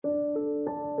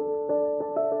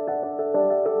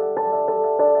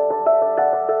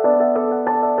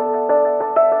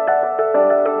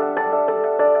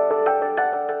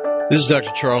This is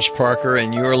Dr. Charles Parker,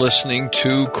 and you're listening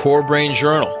to Core Brain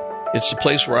Journal. It's the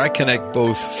place where I connect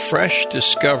both fresh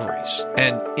discoveries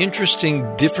and interesting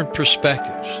different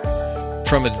perspectives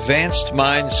from advanced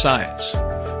mind science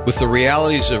with the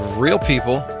realities of real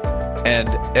people and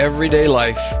everyday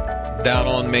life down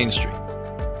on Main Street.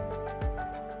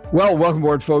 Well, welcome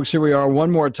aboard, folks. Here we are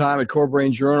one more time at Core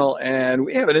Brain Journal, and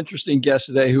we have an interesting guest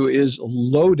today who is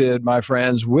loaded, my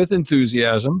friends, with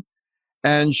enthusiasm.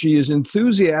 And she is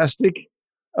enthusiastic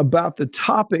about the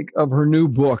topic of her new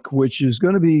book, which is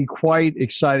going to be quite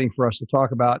exciting for us to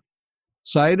talk about.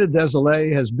 Saida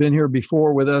Desilets has been here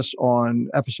before with us on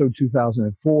episode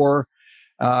 2004.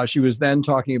 She was then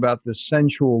talking about the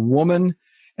sensual woman.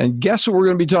 And guess what we're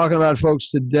going to be talking about, folks,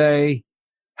 today?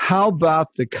 How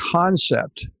about the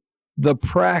concept, the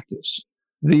practice,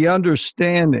 the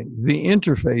understanding, the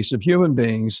interface of human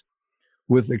beings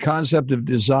with the concept of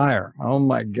desire? Oh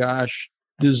my gosh.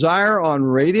 Desire on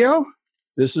radio?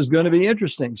 This is going to be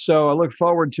interesting. So I look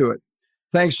forward to it.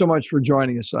 Thanks so much for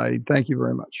joining us, Saida. Thank you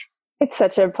very much. It's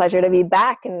such a pleasure to be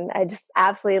back. And I just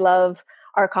absolutely love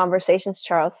our conversations,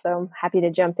 Charles. So I'm happy to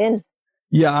jump in.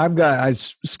 Yeah, I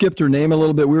skipped her name a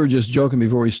little bit. We were just joking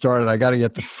before we started. I got to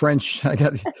get the French.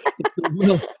 I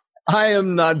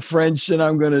am not French, and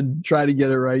I'm going to try to get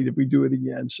it right if we do it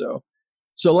again. So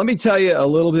let me tell you a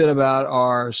little bit about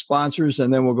our sponsors,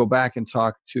 and then we'll go back and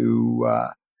talk to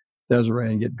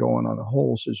Desiree and get going on the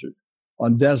whole scissor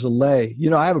on Desilets. You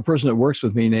know, I have a person that works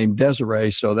with me named Desiree,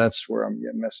 so that's where I'm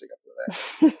getting messing up with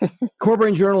that. Core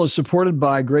Brain Journal is supported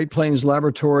by Great Plains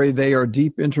Laboratory. They are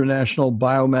deep international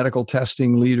biomedical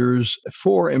testing leaders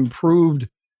for improved,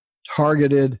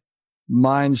 targeted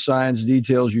mind science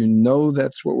details. You know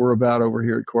that's what we're about over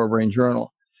here at Core Brain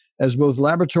Journal. As both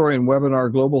laboratory and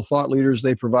webinar global thought leaders,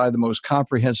 they provide the most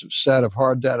comprehensive set of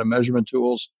hard data measurement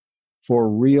tools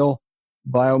for real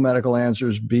biomedical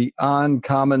answers beyond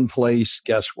commonplace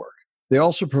guesswork. They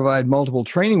also provide multiple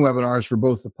training webinars for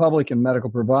both the public and medical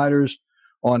providers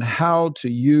on how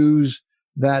to use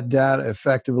that data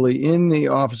effectively in the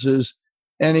offices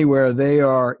anywhere. They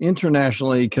are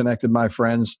internationally connected, my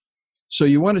friends. So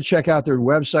you want to check out their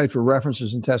website for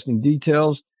references and testing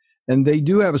details. And they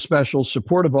do have a special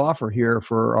supportive offer here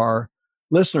for our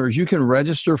listeners. You can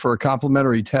register for a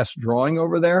complimentary test drawing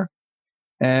over there.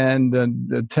 And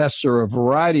the tests are a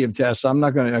variety of tests. I don't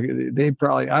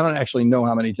actually know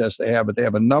how many tests they have, but they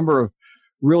have a number of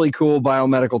really cool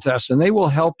biomedical tests, and they will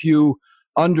help you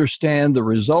understand the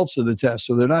results of the test.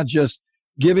 So they're not just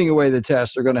giving away the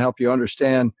test. They're going to help you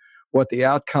understand what the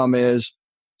outcome is.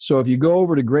 So if you go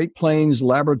over to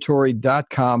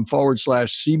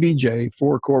greatplainslaboratory.com/CBJ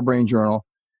for Core Brain Journal,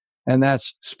 and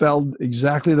that's spelled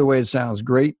exactly the way it sounds,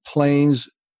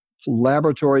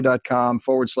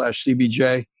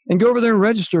 greatplainslaboratory.com/CBJ, and go over there and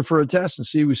register for a test and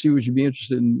see what you'd be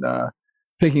interested in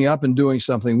picking up and doing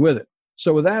something with it.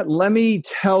 So with that, let me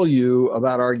tell you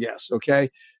about our guest, okay?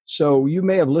 So you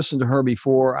may have listened to her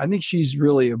before. I think she's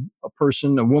really a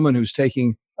woman who's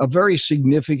taking a very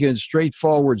significant,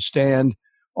 straightforward stand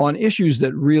on issues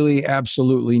that really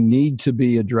absolutely need to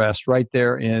be addressed right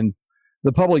there in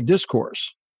the public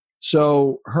discourse.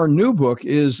 So her new book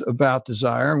is about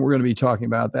desire, and we're going to be talking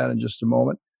about that in just a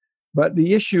moment. But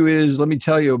the issue is, let me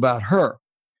tell you about her.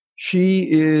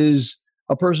 She is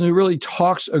a person who really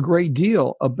talks a great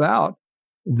deal about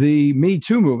the Me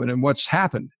Too movement and what's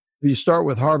happened. If you start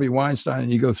with Harvey Weinstein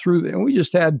and you go through there, and we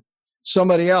just had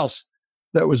somebody else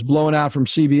that was blown out from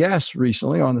CBS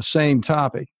recently on the same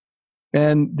topic.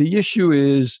 And the issue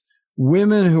is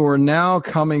women who are now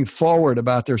coming forward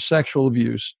about their sexual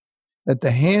abuse at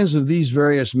the hands of these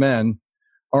various men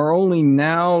are only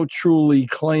now truly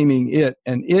claiming it,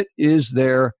 and it is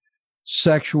their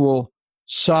sexual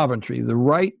sovereignty, the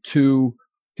right to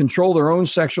control their own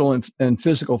sexual and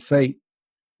physical fate,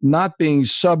 not being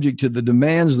subject to the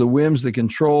demands, the whims, the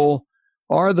control,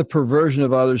 or the perversion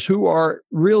of others who are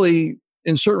really,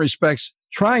 in certain respects,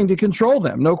 trying to control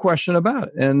them, no question about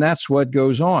it. And that's what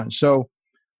goes on. So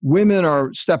women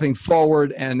are stepping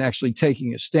forward and actually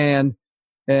taking a stand.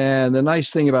 And the nice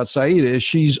thing about Saida is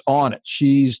she's on it.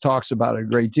 She talks about it a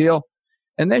great deal.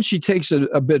 And then she takes it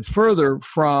a bit further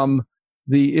from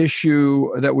the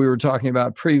issue that we were talking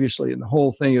about previously and the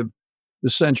whole thing of the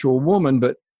sensual woman.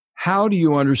 But how do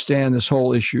you understand this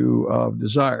whole issue of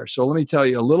desire? So let me tell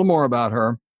you a little more about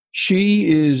her. She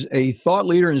is a thought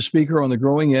leader and speaker on the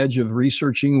growing edge of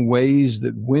researching ways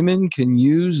that women can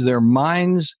use their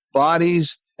minds,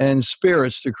 bodies, and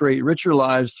spirits to create richer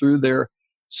lives through their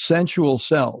sensual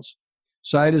selves.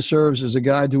 Saida serves as a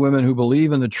guide to women who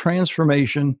believe in the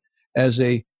transformation as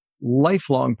a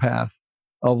lifelong path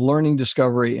of learning,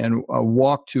 discovery, and a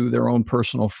walk to their own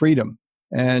personal freedom.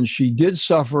 And she did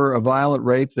suffer a violent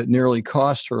rape that nearly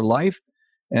cost her life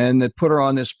and that put her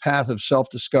on this path of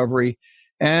self-discovery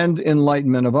and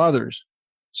enlightenment of others.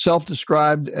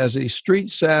 Self-described as a street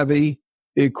savvy,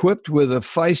 equipped with a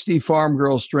feisty farm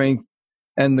girl strength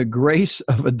and the grace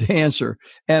of a dancer.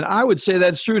 And I would say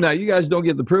that's true. Now, you guys don't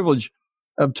get the privilege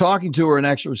of talking to her and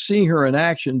actually seeing her in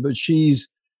action, but she's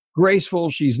graceful,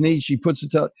 she's neat, she puts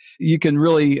it out. You can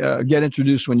really get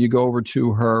introduced when you go over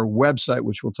to her website,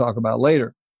 which we'll talk about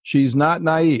later. She's not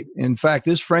naive. In fact,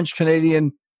 this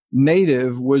French-Canadian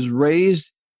native was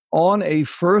raised on a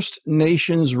First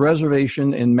Nations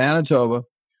reservation in Manitoba,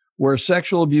 where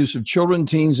sexual abuse of children,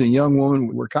 teens, and young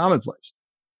women were commonplace.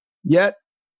 Yet,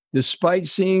 despite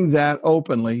seeing that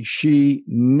openly, she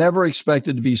never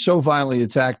expected to be so violently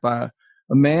attacked by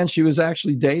a man she was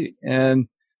actually dating. And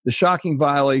the shocking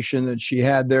violation that she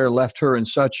had there left her in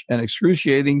such an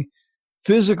excruciating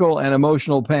physical and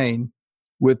emotional pain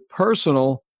with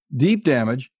personal deep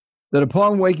damage that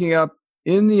upon waking up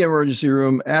in the emergency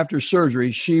room after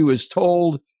surgery, she was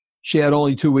told she had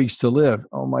only 2 weeks to live.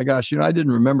 Oh my gosh. I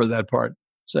didn't remember that part.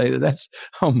 Say that's,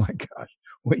 oh my gosh.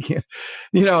 We can't,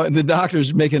 the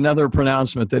doctors make another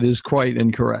pronouncement that is quite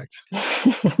incorrect.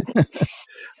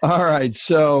 All right.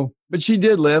 So, but she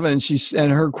did live, and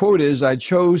her quote is, "I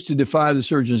chose to defy the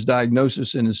surgeon's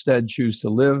diagnosis and instead choose to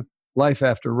live. Life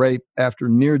after rape, after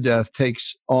near death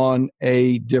takes on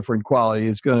a different quality.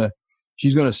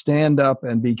 She's going to stand up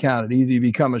and be counted. Either you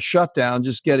become a shutdown,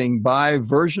 just getting by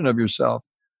version of yourself,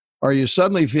 or you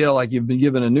suddenly feel like you've been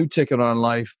given a new ticket on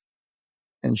life."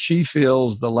 And she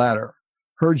feels the latter.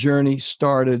 Her journey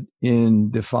started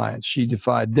in defiance. She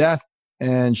defied death,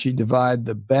 and she defied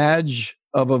the badge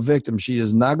of a victim. She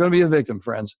is not going to be a victim,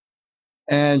 friends.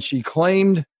 And she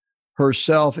claimed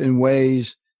herself in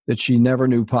ways that she never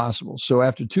knew possible. So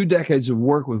after 2 decades of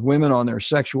work with women on their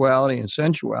sexuality and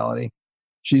sensuality,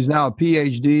 she's now a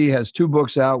PhD, has 2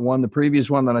 books out. One, the previous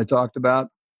one that I talked about,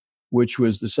 which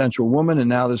was The Sensual Woman, and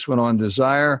now this one on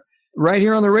desire. Right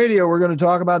here on the radio, we're going to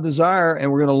talk about desire,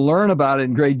 and we're going to learn about it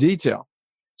in great detail.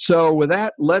 So with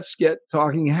that, let's get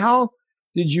talking. How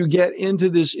did you get into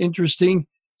this interesting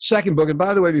second book? And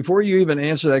by the way, before you even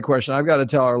answer that question, I've got to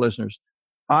tell our listeners,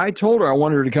 I told her I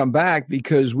wanted her to come back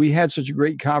because we had such a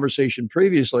great conversation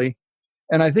previously.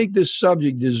 And I think this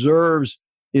subject deserves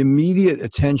immediate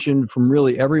attention from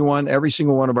really everyone, every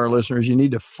single one of our listeners. You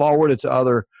need to forward it to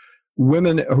other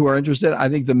women who are interested. I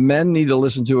think the men need to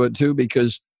listen to it too,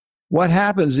 because what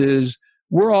happens is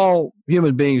we're all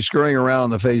human beings scurrying around on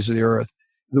the face of the earth.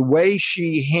 The way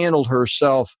she handled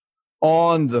herself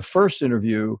on the first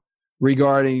interview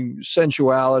regarding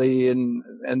sensuality and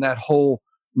that whole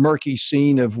murky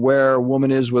scene of where a woman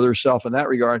is with herself in that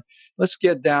regard, let's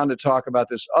get down to talk about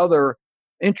this other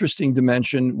interesting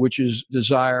dimension, which is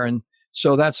desire. And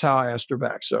so that's how I asked her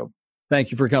back. So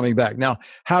thank you for coming back. Now,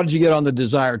 how did you get on the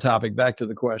desire topic? Back to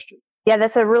the question. Yeah,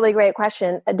 that's a really great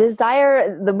question.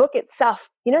 Desire, the book itself,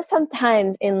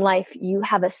 sometimes in life you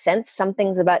have a sense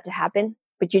something's about to happen,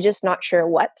 but you're just not sure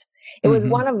what. It was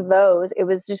one of those. It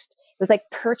was like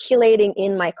percolating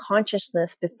in my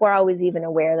consciousness before I was even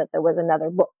aware that there was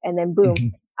another book. And then boom,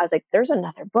 I was like, there's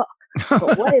another book.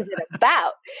 But what is it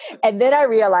about? And then I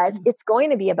realized it's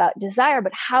going to be about desire,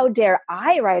 but how dare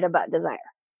I write about desire?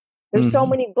 There's so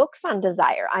many books on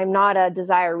desire. I'm not a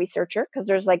desire researcher because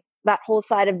there's like that whole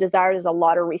side of desire. There's a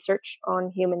lot of research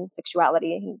on human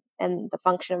sexuality and the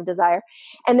function of desire.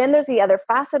 And then there's the other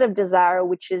facet of desire,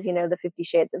 which is, the 50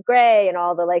 Shades of Grey and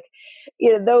all the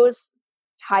those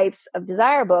types of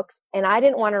desire books. And I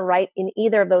didn't want to write in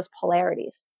either of those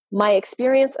polarities. My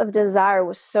experience of desire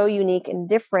was so unique and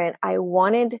different. I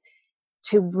wanted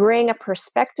to bring a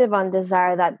perspective on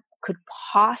desire that could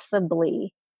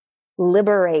possibly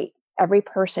liberate every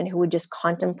person who would just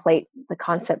contemplate the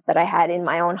concept that I had in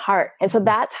my own heart. And so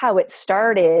that's how it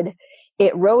started.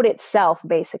 It wrote itself,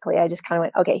 basically. I just kind of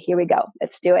went, okay, here we go.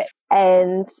 Let's do it.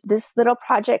 And this little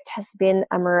project has been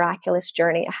a miraculous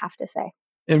journey, I have to say.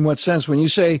 In what sense? When you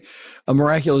say a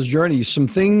miraculous journey, some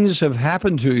things have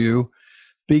happened to you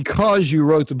because you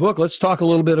wrote the book. Let's talk a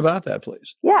little bit about that,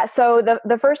 please. Yeah. So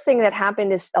the first thing that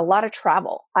happened is a lot of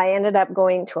travel. I ended up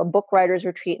going to a book writers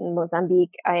retreat in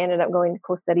Mozambique. I ended up going to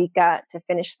Costa Rica to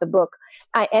finish the book.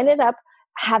 I ended up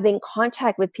having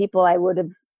contact with people I would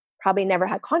have probably never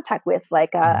had contact with,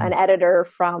 like an editor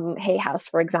from Hay House,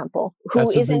 for example, who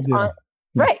isn't on.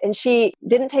 Right. And she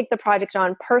didn't take the project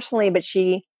on personally, but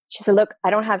she said, look, I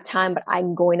don't have time, but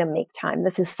I'm going to make time.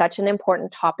 This is such an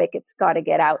important topic. It's got to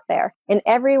get out there. And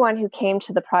everyone who came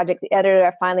to the project, the editor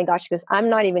I finally got, she goes, I'm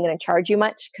not even going to charge you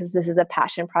much because this is a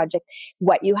passion project.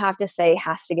 What you have to say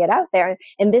has to get out there.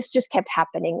 And this just kept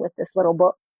happening with this little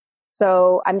book.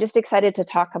 So I'm just excited to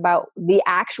talk about the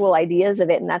actual ideas of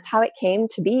it. And that's how it came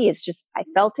to be. It's just, I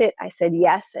felt it, I said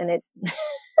yes, and it,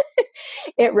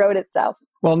 it wrote itself.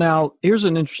 Well, now, here's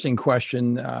an interesting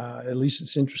question. At least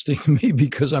it's interesting to me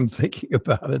because I'm thinking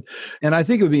about it. And I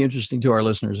think it would be interesting to our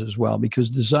listeners as well, because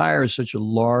desire is such a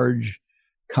large,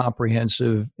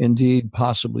 comprehensive, indeed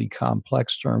possibly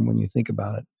complex term when you think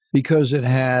about it, because it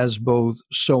has both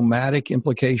somatic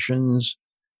implications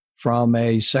from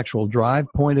a sexual drive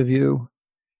point of view,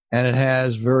 and it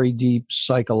has very deep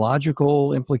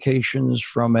psychological implications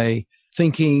from a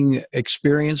thinking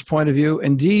experience point of view.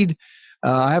 Indeed,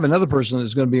 I have another person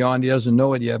that's going to be on. He doesn't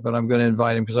know it yet, but I'm going to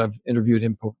invite him because I've interviewed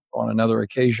him on another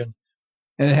occasion.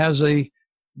 And it has a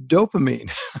dopamine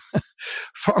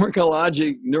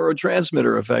pharmacologic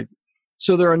neurotransmitter effect.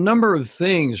 So there are a number of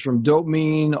things from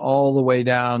dopamine all the way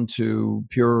down to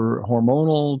pure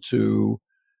hormonal to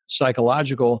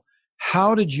psychological.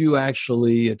 How did you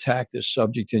actually attack this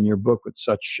subject in your book with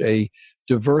such a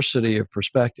diversity of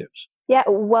perspectives? Yeah,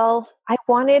 well, I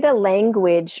wanted a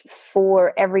language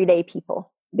for everyday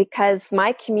people because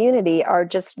my community are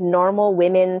just normal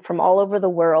women from all over the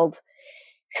world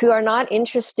who are not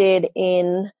interested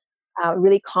in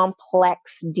really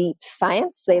complex, deep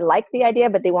science. They like the idea,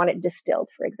 but they want it distilled,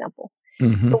 for example.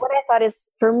 Mm-hmm. So what I thought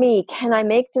is, for me, can I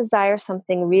make desire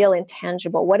something real and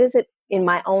tangible? What is it in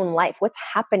my own life? What's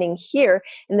happening here?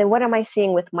 And then what am I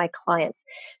seeing with my clients?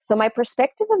 So my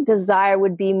perspective of desire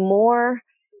would be more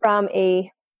from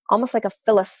almost like a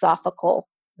philosophical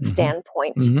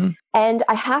standpoint. Mm-hmm. And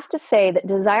I have to say that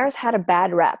desire's had a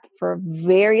bad rep for a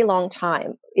very long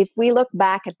time. If we look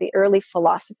back at the early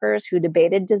philosophers who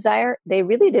debated desire, they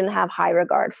really didn't have high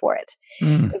regard for it.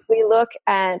 Mm. If we look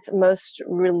at most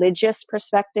religious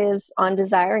perspectives on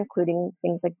desire, including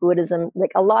things like Buddhism,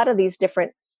 like a lot of these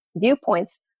different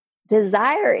viewpoints,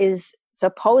 desire is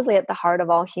supposedly at the heart of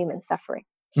all human suffering.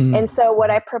 Mm. And so what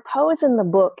I propose in the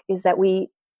book is that we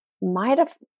might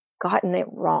have gotten it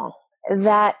wrong,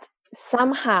 that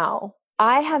somehow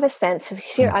I have a sense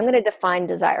here. I'm going to define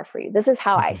desire for you. This is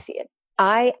how I see it.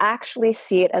 I actually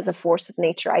see it as a force of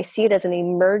nature. I see it as an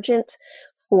emergent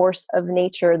force of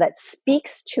nature that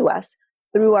speaks to us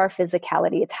through our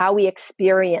physicality. It's how we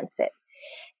experience it.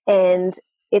 And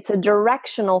it's a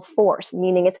directional force,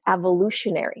 meaning it's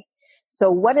evolutionary.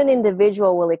 So what an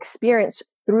individual will experience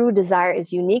through desire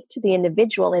is unique to the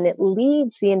individual, and it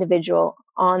leads the individual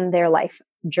on their life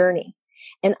journey.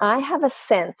 And I have a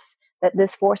sense that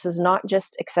this force is not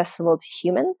just accessible to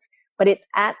humans, but it's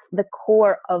at the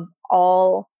core of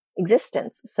all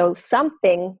existence. So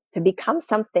to become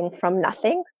something from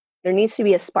nothing, there needs to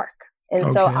be a spark.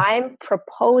 And so I'm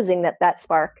proposing that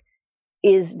spark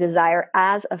is desire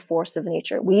as a force of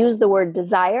nature. We use the word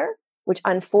desire, which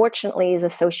unfortunately is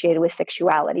associated with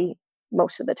sexuality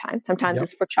most of the time. Sometimes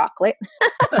it's for chocolate.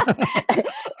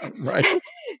 Right.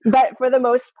 But for the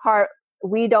most part,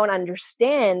 we don't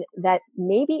understand that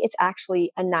maybe it's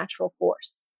actually a natural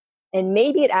force. And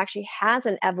maybe it actually has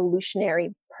an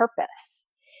evolutionary purpose.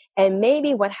 And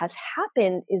maybe what has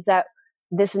happened is that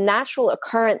this natural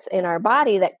occurrence in our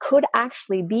body that could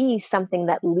actually be something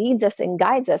that leads us and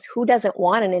guides us. Who doesn't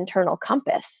want an internal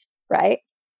compass, right?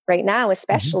 Right now,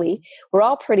 especially, we're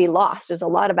all pretty lost. There's a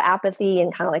lot of apathy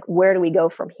and kind of like, where do we go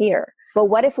from here? But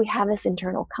what if we have this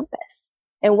internal compass?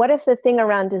 And what if the thing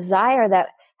around desire that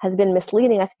has been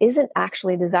misleading us isn't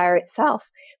actually desire itself,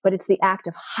 but it's the act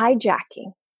of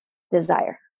hijacking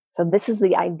desire? So this is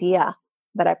the idea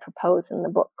that I propose in the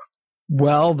book.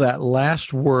 Well, that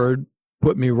last word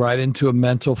put me right into a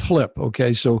mental flip.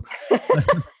 Okay, so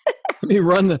let me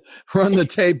run the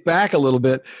tape back a little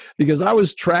bit, because I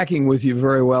was tracking with you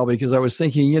very well, because I was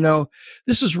thinking,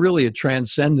 this is really a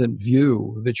transcendent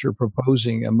view that you're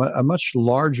proposing, a much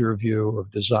larger view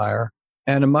of desire,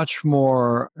 and a much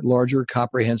more larger,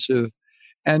 comprehensive,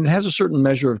 and has a certain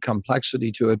measure of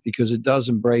complexity to it, because it does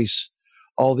embrace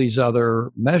all these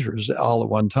other measures all at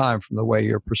one time from the way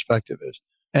your perspective is.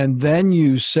 And then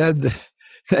you said,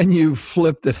 then you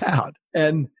flipped it out.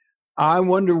 And I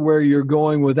wonder where you're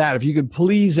going with that. If you could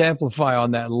please amplify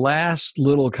on that last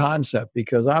little concept,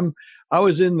 because I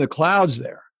was in the clouds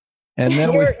there. And then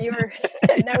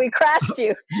now we crashed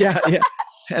you. Yeah.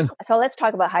 And so let's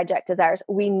talk about hijacked desires.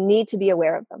 We need to be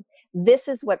aware of them. This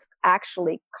is what's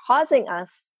actually causing us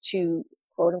to,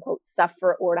 quote unquote,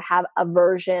 suffer, or to have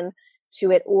aversion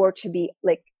to it, or to be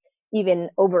like even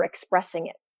overexpressing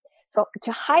it. So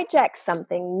to hijack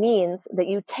something means that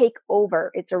you take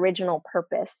over its original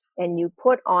purpose and you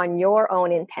put on your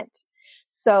own intent.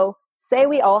 So say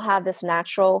we all have this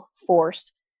natural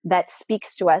force that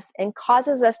speaks to us and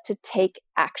causes us to take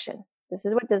action. This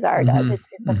is what desire does. It's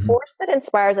the force that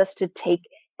inspires us to take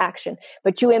action,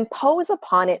 but you impose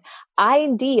upon it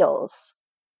ideals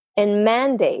and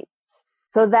mandates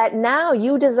so that now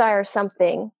you desire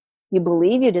something, you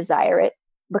believe you desire it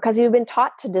because you've been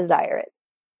taught to desire it.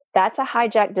 That's a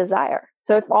hijacked desire.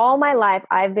 So if all my life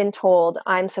I've been told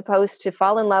I'm supposed to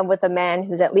fall in love with a man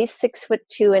who's at least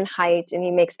 6'2" in height and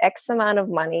he makes X amount of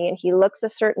money and he looks a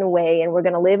certain way and we're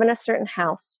going to live in a certain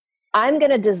house, I'm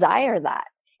going to desire that.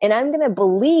 And I'm going to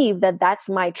believe that that's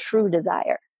my true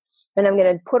desire. And I'm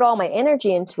going to put all my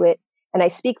energy into it. And I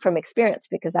speak from experience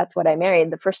because that's what I married.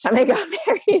 The first time I got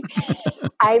married,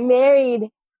 I married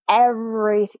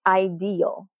every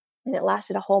ideal. And it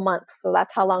lasted a whole month. So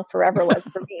that's how long forever was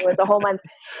for me. It was a whole month.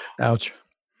 Ouch.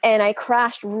 And I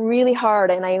crashed really hard.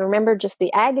 And I remember just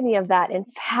the agony of that and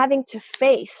having to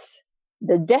face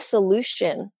the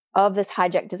dissolution of this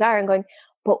hijacked desire and going,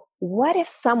 but what if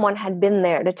someone had been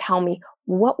there to tell me,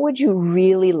 what would you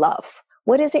really love?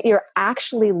 What is it you're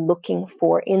actually looking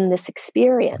for in this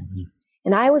experience? Mm-hmm.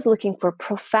 And I was looking for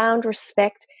profound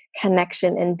respect,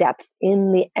 connection, and depth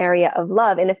in the area of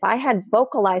love. And if I had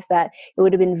vocalized that, it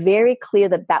would have been very clear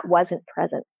that that wasn't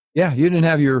present. Yeah, you didn't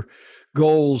have your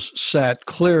goals set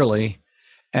clearly.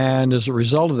 And as a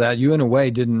result of that, you in a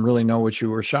way didn't really know what you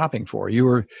were shopping for.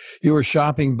 You were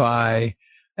shopping by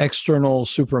external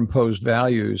superimposed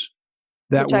values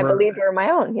that which I believe were my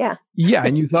own. Yeah. Yeah.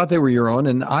 And you thought they were your own.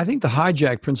 And I think the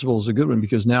hijack principle is a good one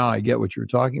because now I get what you were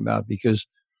talking about, because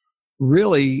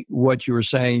really what you were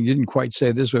saying, you didn't quite say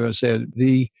it this way. I said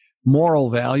the moral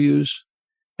values,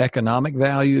 economic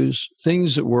values,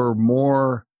 things that were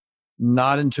more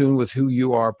not in tune with who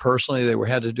you are personally. They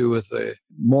had to do with the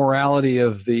morality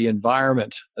of the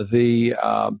environment, the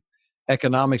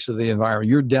economics of the environment,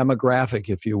 your demographic,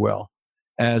 if you will,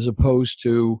 as opposed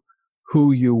to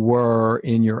who you were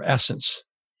in your essence.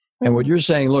 And what you're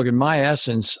saying, look, in my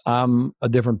essence, I'm a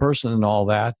different person than all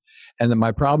that. And then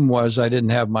my problem was I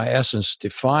didn't have my essence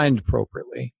defined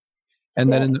appropriately.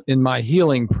 And then in my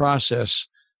healing process,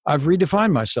 I've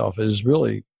redefined myself is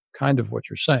really kind of what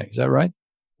you're saying. Is that right?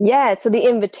 Yeah. So the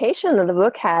invitation that the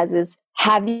book has is,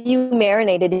 have you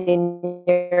marinated in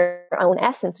your own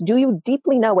essence? Do you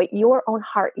deeply know what your own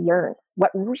heart yearns?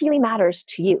 What really matters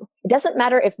to you? It doesn't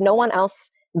matter if no one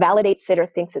else validates it or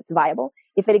thinks it's viable.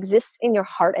 If it exists in your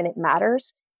heart and it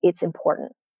matters, it's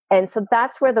important. And so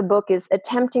that's where the book is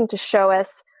attempting to show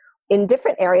us in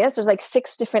different areas. There's like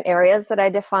 6 different areas that I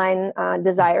define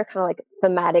desire, kind of like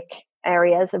thematic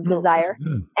areas of desire,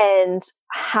 and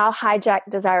how hijacked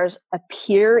desires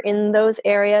appear in those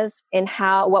areas and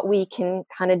what we can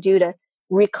kind of do to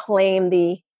reclaim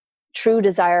the true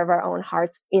desire of our own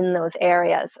hearts in those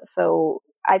areas. So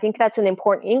I think that's an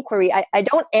important inquiry. I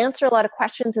don't answer a lot of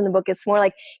questions in the book. It's more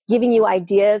like giving you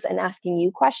ideas and asking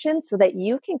you questions so that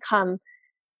you can come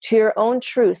to your own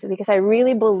truth, because I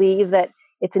really believe that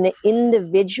it's an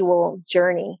individual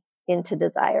journey into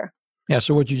desire. Yeah,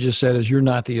 so what you just said is you're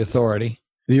not the authority.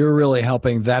 You're really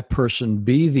helping that person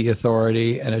be the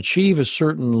authority and achieve a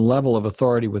certain level of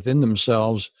authority within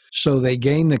themselves so they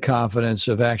gain the confidence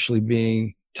of actually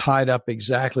being tied up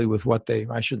exactly with what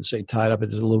I shouldn't say tied up,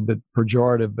 it's a little bit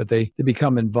pejorative, but they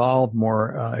become involved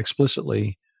more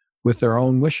explicitly with their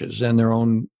own wishes and their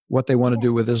own, what they want to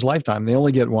do with this lifetime. They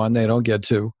only get one, they don't get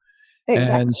two.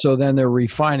 Exactly. And so then you're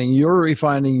refining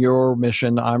your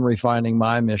mission, I'm refining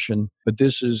my mission, but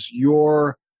this is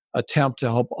your attempt to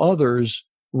help others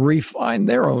refine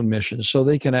their own mission so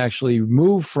they can actually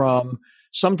move from,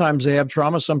 sometimes they have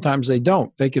trauma, sometimes they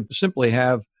don't. They could simply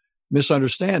have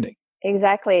misunderstanding.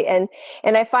 Exactly. And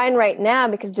I find right now,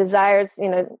 because desires,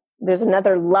 there's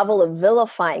another level of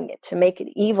vilifying it to make it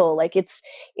evil. Like it's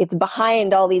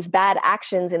behind all these bad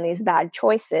actions and these bad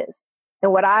choices.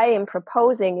 And what I am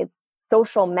proposing, it's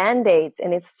social mandates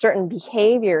and it's certain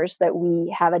behaviors that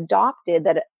we have adopted,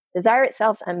 that desire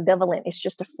itself is ambivalent. It's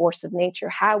just a force of nature.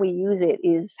 How we use it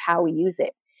is how we use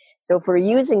it. So if we're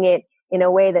using it in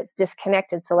a way that's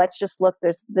disconnected, so let's just look,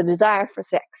 there's the desire for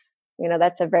sex.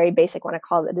 That's a very basic one. I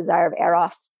call it the desire of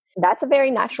eros. That's a very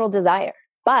natural desire.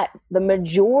 But the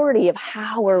majority of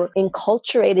how we're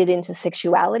enculturated into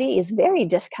sexuality is very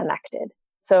disconnected.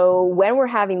 So when we're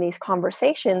having these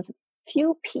conversations,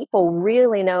 few people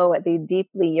really know what they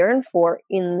deeply yearn for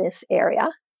in this area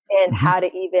and how to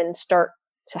even start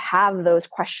to have those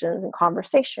questions and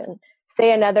conversation.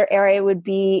 Say another area would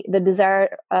be the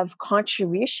desire of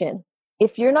contribution.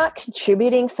 If you're not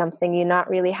contributing something, you're not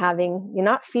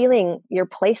feeling your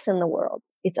place in the world.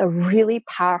 It's a really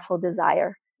powerful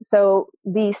desire. So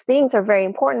these things are very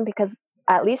important because,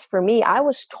 at least for me, I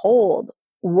was told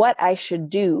what I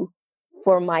should do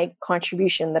for my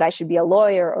contribution, that I should be a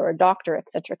lawyer or a doctor, et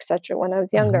cetera, when I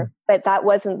was younger. But that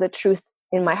wasn't the truth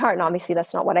in my heart. And obviously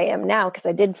that's not what I am now because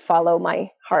I did follow my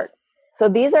heart. So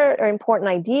these are important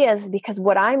ideas because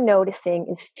what I'm noticing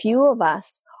is few of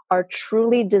us are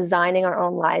truly designing our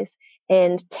own lives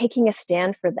and taking a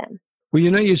stand for them. Well,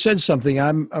 you said something.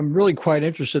 I'm really quite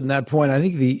interested in that point. I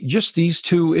think just these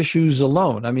two issues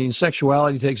alone. I mean,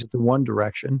 sexuality takes it to one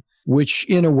direction, which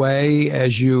in a way,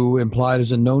 as you implied,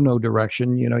 is a no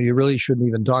direction. You really shouldn't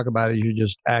even talk about it. You should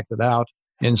just act it out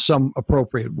in some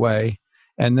appropriate way,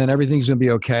 and then everything's going to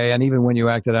be okay. And even when you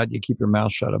act it out, you keep your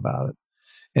mouth shut about it,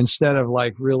 instead of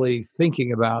like really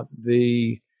thinking about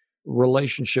the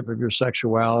relationship of your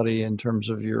sexuality in terms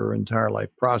of your entire life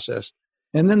process.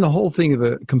 And then the whole thing of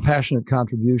a compassionate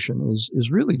contribution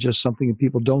is really just something that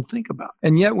people don't think about.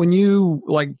 And yet when you,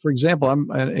 like, for example, I'm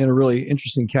in a really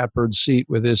interesting catbird seat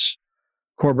with this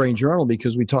Core Brain Journal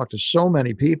because we talk to so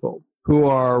many people who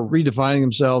are redefining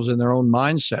themselves in their own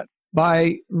mindset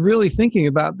by really thinking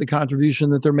about the contribution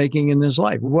that they're making in this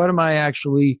life. What am I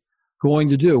actually going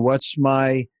to do? What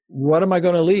am I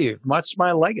going to leave? What's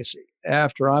my legacy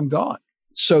after I'm gone?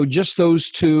 So just those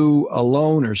two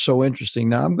alone are so interesting.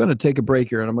 Now I'm going to take a break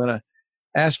here and I'm going to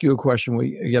ask you a question when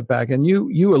we get back. And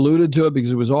you alluded to it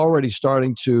because it was already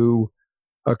starting to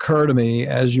occur to me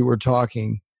as you were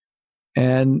talking.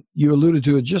 And you alluded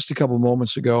to it just a couple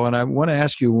moments ago. And I want to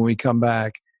ask you when we come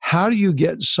back, how do you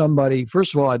get somebody,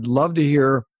 first of all, I'd love to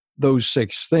hear those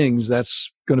 6 things.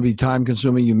 That's going to be time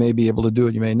consuming. You may be able to do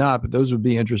it, you may not, but those would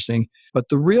be interesting. But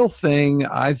the real thing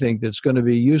I think that's going to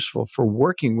be useful for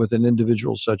working with an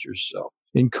individual such as yourself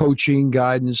in coaching,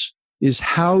 guidance, is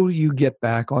how you get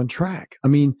back on track. I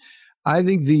mean, I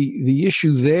think the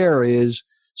issue there is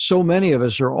so many of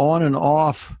us are on and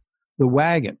off the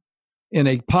wagon in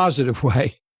a positive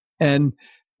way. And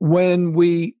when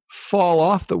we fall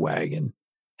off the wagon,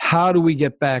 how do we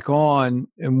get back on,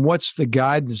 and what's the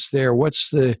guidance there? What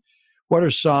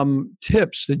are some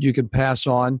tips that you can pass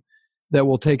on that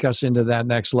will take us into that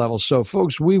next level? So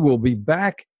folks, we will be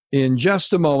back in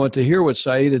just a moment to hear what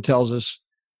Saida tells us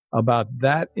about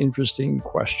that interesting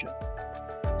question.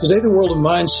 Today, the world of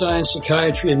mind science,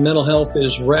 psychiatry, and mental health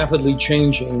is rapidly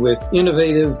changing with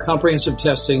innovative, comprehensive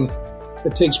testing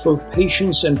that takes both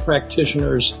patients and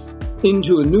practitioners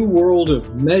into a new world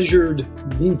of measured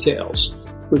details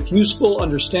with useful,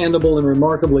 understandable, and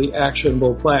remarkably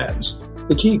actionable plans.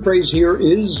 The key phrase here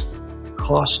is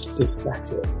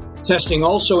cost-effective. Testing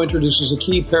also introduces a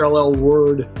key parallel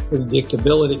word,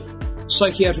 predictability.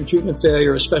 Psychiatric treatment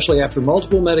failure, especially after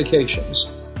multiple medications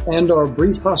and or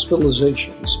brief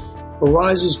hospitalizations,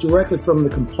 arises directly from the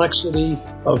complexity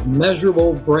of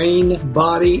measurable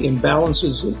brain-body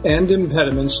imbalances and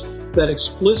impediments that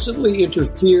explicitly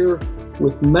interfere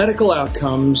with medical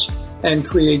outcomes and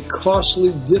create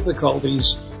costly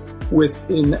difficulties with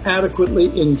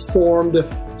inadequately informed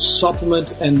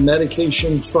supplement and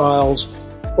medication trials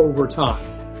over time.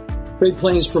 Great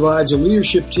Plains provides a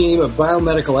leadership team of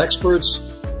biomedical experts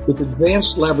with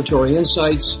advanced laboratory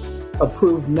insights,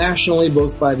 approved nationally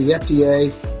both by the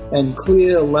FDA and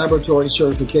CLIA laboratory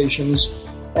certifications,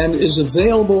 and is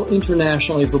available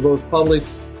internationally for both public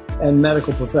and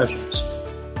medical professionals.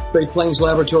 Great Plains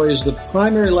Laboratory is the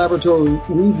primary laboratory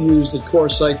we've used at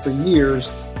CorePsych for years,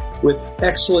 with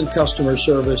excellent customer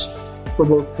service for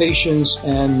both patients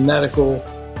and medical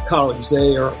colleagues.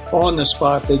 They are on the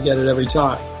spot. They get it every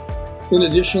time. In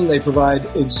addition, they provide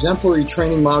exemplary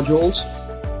training modules,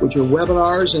 which are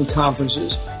webinars and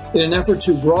conferences, in an effort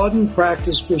to broaden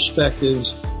practice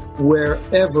perspectives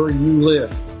wherever you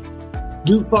live.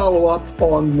 Do follow up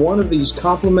on one of these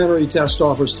complimentary test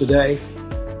offers today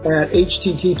at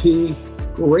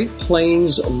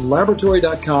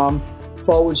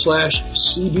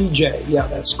http://greatplainslaboratory.com/CBJ. Yeah,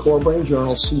 that's Core Brain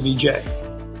Journal CBJ.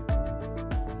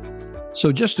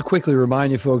 So just to quickly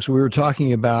remind you folks, we were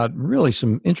talking about really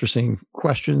some interesting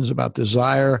questions about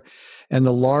desire and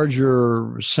the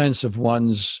larger sense of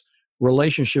one's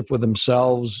relationship with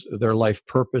themselves, their life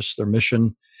purpose, their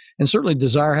mission. And certainly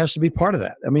desire has to be part of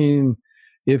that. I mean,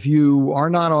 if you are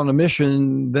not on a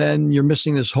mission, then you're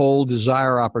missing this whole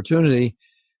desire opportunity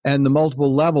and the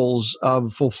multiple levels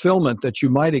of fulfillment that you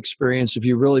might experience if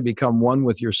you really become one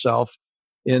with yourself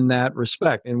in that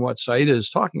respect, in what Saida is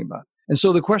talking about. And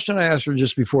so the question I asked her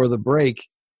just before the break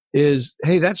is,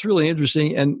 hey, that's really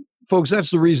interesting. And folks, that's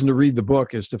the reason to read the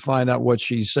book, is to find out what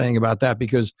she's saying about that.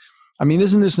 Because, I mean,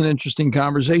 isn't this an interesting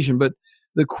conversation? But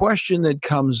the question that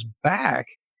comes back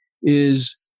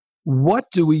is, what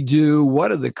do we do? What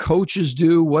do the coaches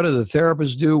do? What do the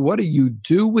therapists do? What do you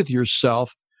do with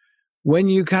yourself when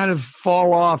you kind of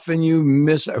fall off and you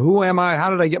miss, who am I? How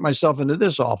did I get myself into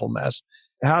this awful mess?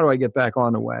 How do I get back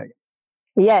on the wagon?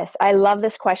 Yes, I love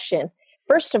this question.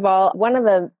 First of all, one of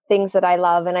the things that I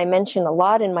love, and I mention a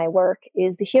lot in my work,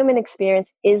 is the human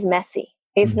experience is messy.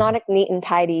 It's not a neat and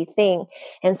tidy thing.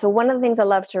 And so one of the things I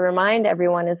love to remind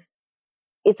everyone is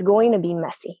it's going to be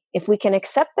messy. If we can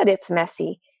accept that it's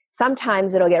messy,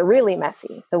 sometimes it'll get really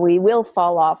messy. So we will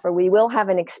fall off, or we will have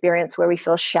an experience where we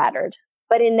feel shattered.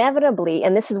 But inevitably,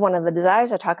 and this is one of the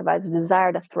desires I talk about, is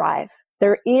desire to thrive.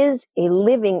 There is a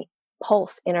living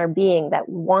pulse in our being that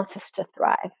wants us to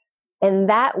thrive. And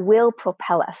that will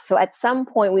propel us. So at some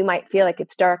point, we might feel like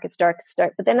it's dark.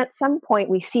 But then at some point,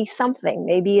 we see something.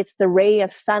 Maybe it's the ray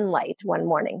of sunlight one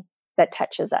morning that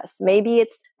touches us. Maybe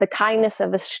it's the kindness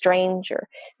of a stranger.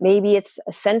 Maybe it's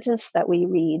a sentence that we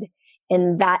read.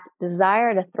 And that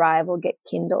desire to thrive will get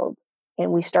kindled.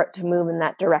 And we start to move in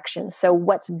that direction. So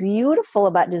what's beautiful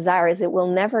about desire is it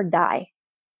will never die.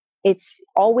 It's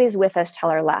always with us till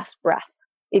our last breath.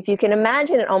 If you can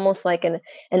imagine it almost like an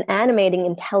animating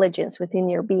intelligence within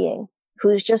your being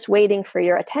who's just waiting for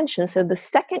your attention. So the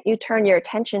second you turn your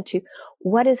attention to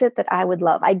what is it that I would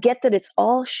love? I get that it's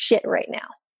all shit right now.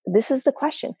 This is the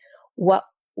question. What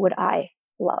would I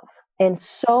love? And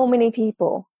so many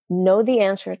people know the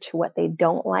answer to what they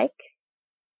don't like,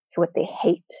 to what they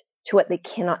hate, to what they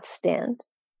cannot stand.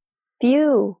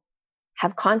 Few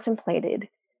have contemplated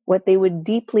what they would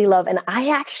deeply love. And I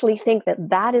actually think that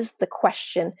that is the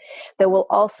question that will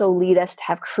also lead us to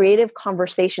have creative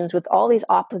conversations with all these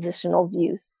oppositional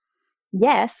views.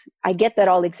 Yes, I get that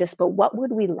all exists, but what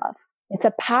would we love? It's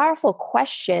a powerful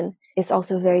question. It's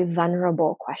also a very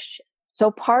vulnerable question.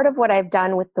 So part of what I've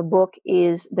done with the book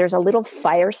is there's a little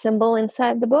fire symbol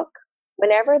inside the book.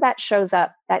 Whenever that shows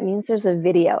up, that means there's a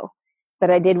video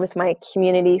that I did with my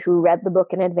community who read the book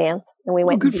in advance. And we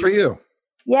went good for you.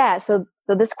 Yeah, so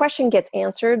this question gets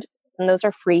answered, and those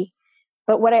are free.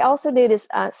 But what I also did is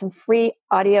some free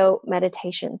audio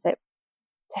meditations to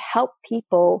help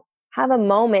people have a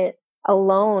moment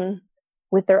alone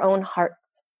with their own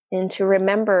hearts, and to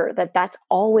remember that that's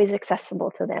always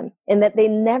accessible to them, and that they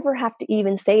never have to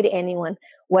even say to anyone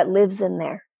what lives in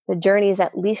there. The journey is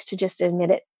at least to just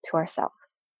admit it to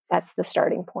ourselves. That's the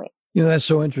starting point. That's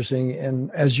so interesting. And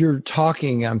as you're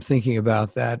talking, I'm thinking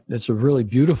about that. It's a really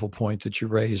beautiful point that you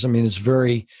raise. I mean, it's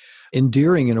very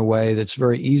endearing in a way that's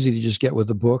very easy to just get with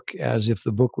the book, as if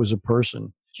the book was a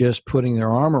person, just putting their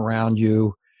arm around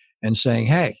you and saying,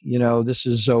 hey, this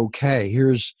is okay.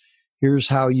 Here's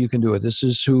how you can do it. This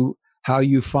is how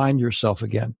you find yourself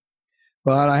again.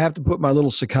 But I have to put my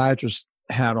little psychiatrist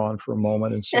hat on for a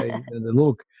moment and say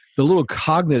the little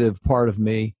cognitive part of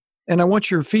me. And I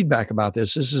want your feedback about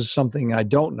this. This is something I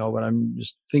don't know, but I'm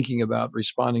just thinking about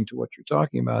responding to what you're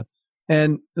talking about.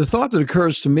 And the thought that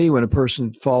occurs to me when a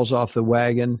person falls off the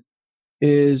wagon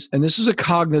is, and this is a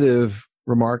cognitive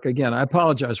remark. Again, I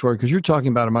apologize for it because you're talking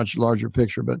about a much larger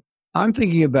picture, but I'm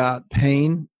thinking about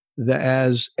pain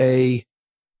as a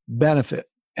benefit,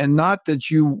 and not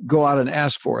that you go out and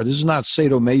ask for it. This is not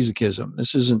sadomasochism.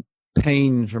 This isn't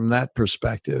pain from that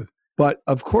perspective. But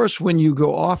of course, when you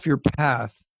go off your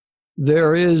path,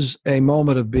 there is a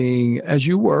moment of being, as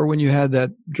you were when you had that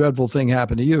dreadful thing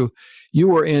happen to you, you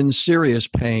were in serious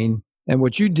pain. And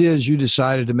what you did is you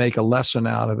decided to make a lesson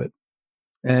out of it,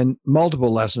 and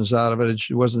multiple lessons out of it.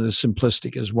 It wasn't as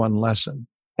simplistic as one lesson.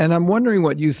 And I'm wondering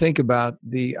what you think about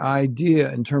the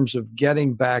idea in terms of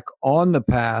getting back on the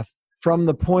path from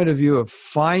the point of view of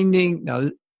finding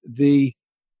the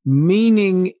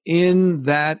meaning in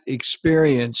that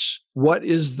experience. What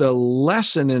is the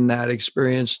lesson in that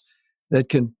experience that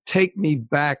can take me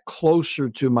back closer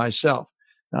to myself?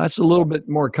 Now, that's a little bit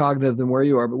more cognitive than where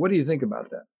you are, but what do you think about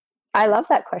that? I love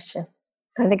that question.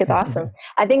 I think it's awesome.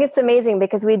 I think it's amazing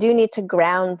because we do need to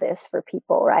ground this for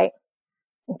people, right?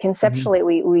 And conceptually,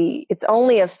 we it's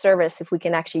only of service if we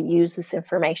can actually use this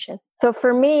information. So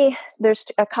for me, there's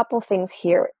a couple things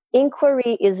here.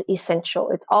 Inquiry is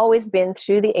essential. It's always been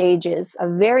through the ages a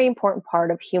very important part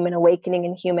of human awakening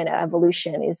and human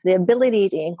evolution is the ability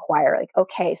to inquire. Like,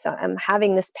 okay, so I'm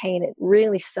having this pain. It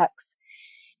really sucks.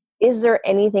 Is there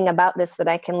anything about this that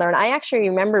I can learn? I actually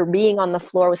remember being on the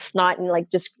floor with snot and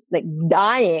just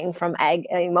dying from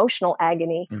emotional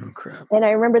agony. Oh, crap. And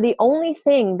I remember the only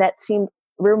thing that seemed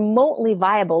remotely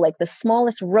viable, like the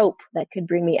smallest rope that could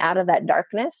bring me out of that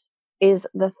darkness, is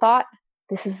the thought,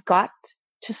 this has got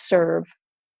to serve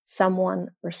someone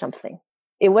or something.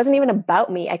 It wasn't even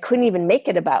about me. I couldn't even make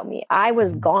it about me. I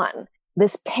was gone.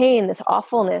 This pain, this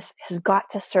awfulness has got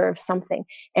to serve something.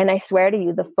 And I swear to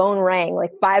you, the phone rang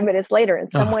 5 minutes later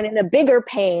and someone in a bigger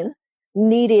pain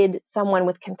needed someone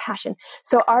with compassion.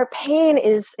 So our pain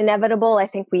is inevitable. I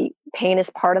think pain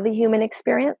is part of the human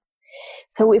experience.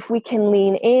 So if we can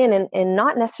lean in and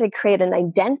not necessarily create an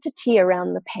identity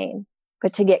around the pain,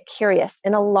 but to get curious.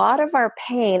 And a lot of our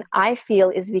pain, I feel,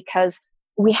 is because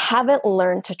we haven't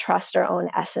learned to trust our own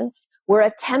essence. We're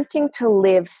attempting to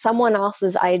live someone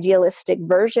else's idealistic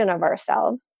version of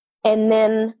ourselves. And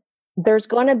then there's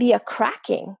going to be a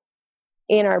cracking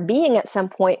in our being at some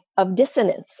point of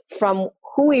dissonance from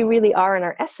who we really are in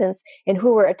our essence and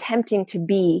who we're attempting to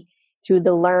be through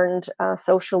the learned,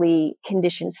 socially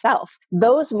conditioned self.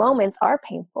 Those moments are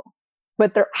painful,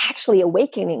 but they're actually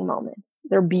awakening moments.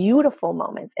 They're beautiful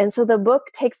moments. And so the book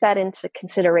takes that into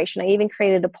consideration. I even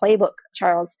created a playbook,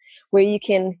 Charles, where you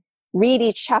can read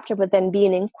each chapter, but then be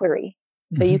an inquiry.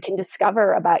 So you can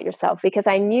discover about yourself, because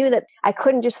I knew that I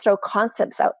couldn't just throw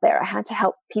concepts out there. I had to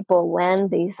help people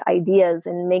land these ideas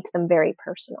and make them very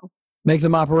personal. Make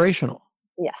them operational.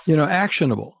 Yes.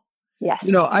 Actionable. Yes.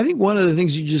 I think one of the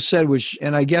things you just said,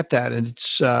 and I get that, and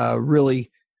it's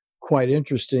really quite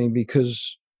interesting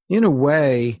because in a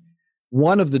way,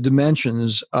 one of the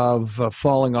dimensions of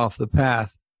falling off the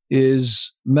path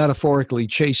is metaphorically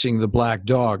chasing the black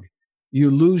dog. You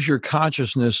lose your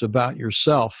consciousness about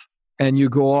yourself and you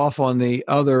go off on the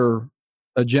other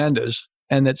agendas.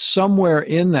 And that somewhere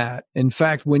in that, in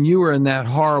fact, when you were in that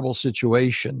horrible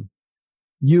situation,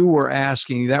 you were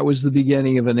asking, that was the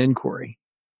beginning of an inquiry,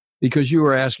 because you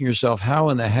were asking yourself, how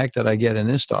in the heck did I get in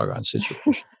this doggone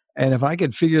situation? And if I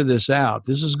could figure this out,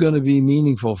 this is going to be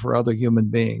meaningful for other human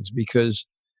beings, because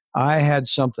I had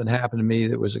something happen to me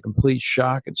that was a complete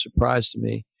shock and surprise to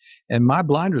me, and my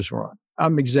blinders were on.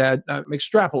 I'm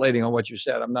extrapolating on what you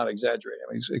said. I'm not exaggerating.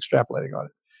 I'm extrapolating on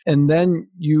it. And then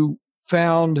you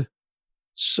found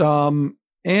some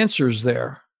answers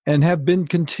there and have been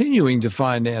continuing to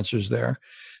find answers there,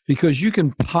 because you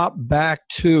can pop back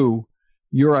to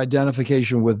your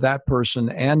identification with that person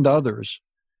and others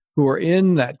who are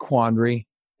in that quandary.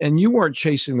 And you weren't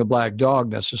chasing the black dog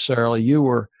necessarily,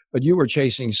 but you were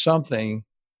chasing something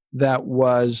that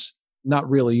was not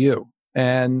really you.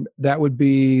 And that would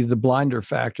be the blinder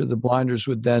factor. The blinders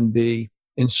would then be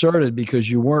inserted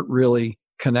because you weren't really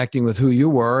connecting with who you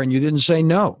were, and you didn't say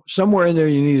no. Somewhere in there,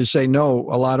 you need to say no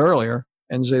a lot earlier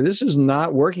and say, this is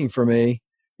not working for me,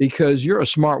 because you're a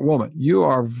smart woman. You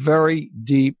are a very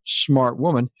deep, smart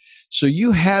woman. So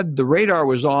you had, the radar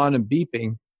was on and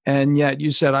beeping, and yet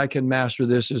you said, I can master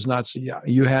this. Is not,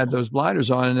 you had those blinders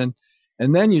on,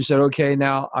 and then you said, okay,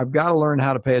 now I've got to learn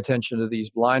how to pay attention to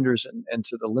these blinders and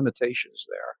to the limitations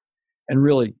there, and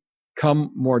really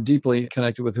come more deeply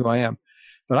connected with who I am.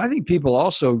 But I think people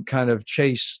also kind of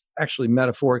actually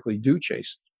metaphorically do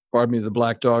chase, pardon me, the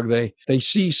black dog. They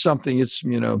see something, it's,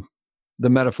 the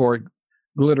metaphoric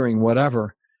glittering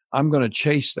whatever. I'm going to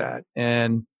chase that,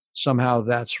 and somehow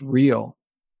that's real.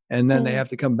 And then they have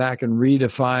to come back and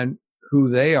redefine who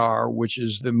they are, which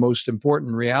is the most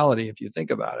important reality if you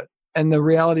think about it. And the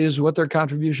reality is what their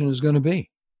contribution is going to be.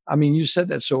 I mean, you said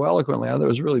that so eloquently. I thought it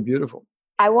was really beautiful.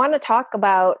 I want to talk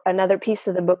about another piece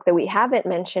of the book that we haven't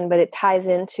mentioned, but it ties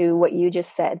into what you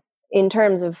just said in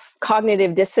terms of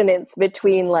cognitive dissonance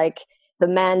between like the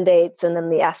mandates and then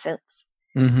the essence.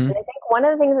 Mm-hmm. And I think one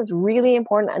of the things that's really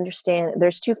important to understand,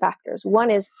 there's two factors. One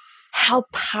is how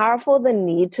powerful the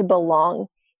need to belong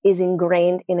is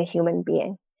ingrained in a human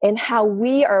being, and how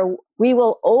we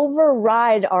will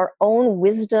override our own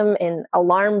wisdom and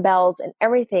alarm bells and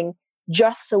everything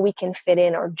just so we can fit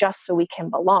in or just so we can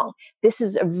belong. This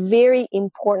is a very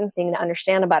important thing to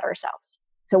understand about ourselves.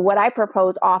 So what I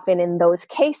propose often in those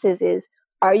cases is,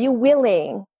 are you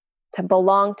willing to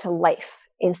belong to life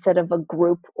instead of a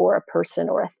group or a person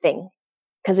or a thing?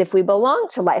 Because if we belong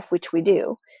to life, which we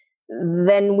do,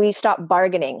 then we stop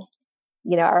bargaining,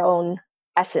 our own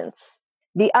essence.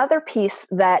 The other piece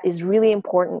that is really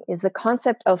important is the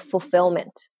concept of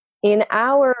fulfillment. In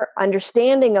our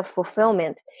understanding of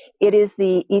fulfillment, it is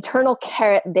the eternal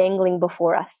carrot dangling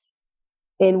before us.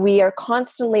 And we are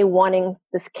constantly wanting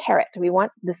this carrot. We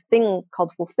want this thing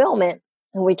called fulfillment,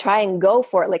 and we try and go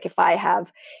for it. Like if I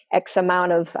have X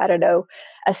amount of,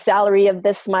 a salary of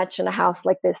this much and a house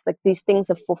like this, like these things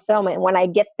of fulfillment. And when I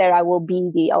get there, I will be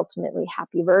the ultimately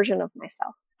happy version of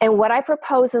myself. And what I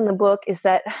propose in the book is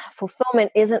that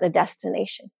fulfillment isn't a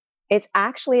destination. It's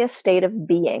actually a state of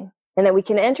being. And that we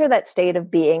can enter that state of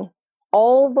being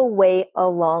all the way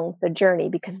along the journey,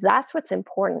 because that's what's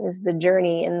important, is the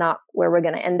journey and not where we're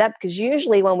going to end up. Because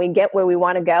usually when we get where we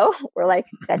want to go, we're like,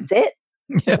 that's it.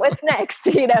 Yeah. What's next?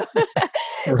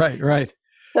 Right.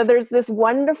 So there's this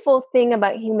wonderful thing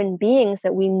about human beings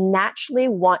that we naturally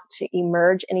want to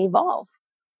emerge and evolve.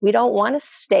 We don't want to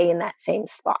stay in that same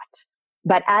spot.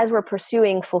 But as we're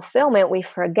pursuing fulfillment, we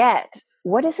forget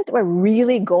what is it that we're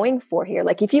really going for here?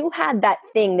 Like if you had that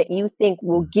thing that you think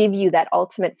will give you that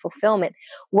ultimate fulfillment,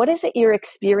 what is it you're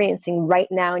experiencing right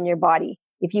now in your body?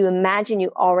 If you imagine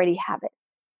you already have it,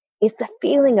 it's a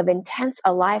feeling of intense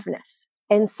aliveness.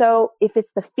 And so if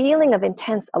it's the feeling of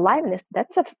intense aliveness,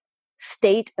 that's a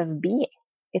state of being.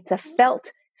 It's a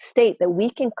felt state that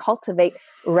we can cultivate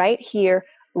right here,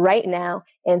 right now,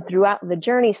 and throughout the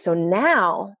journey. So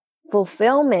now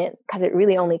fulfillment, because it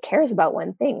really only cares about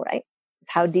one thing, right?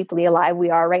 It's how deeply alive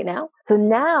we are right now. So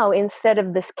now instead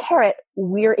of this carrot,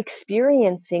 we're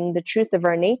experiencing the truth of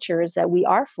our nature is that we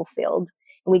are fulfilled,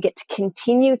 and we get to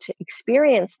continue to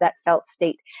experience that felt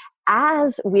state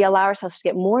as we allow ourselves to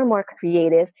get more and more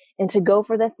creative and to go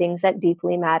for the things that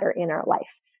deeply matter in our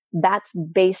life. That's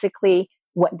basically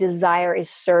what desire is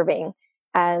serving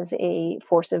as a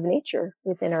force of nature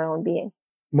within our own being.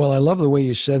 Well, I love the way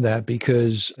you said that,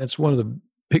 because that's one of the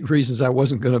big reasons I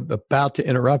wasn't about to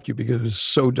interrupt you, because it was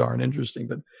so darn interesting.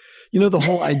 But, the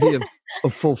whole idea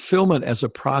of fulfillment as a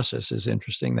process is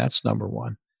interesting. That's number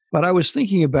one. But I was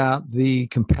thinking about the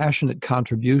compassionate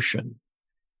contribution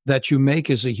that you make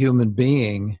as a human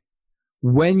being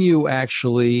when you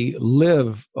actually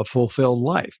live a fulfilled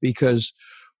life, because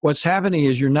what's happening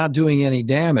is you're not doing any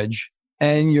damage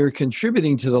and you're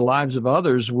contributing to the lives of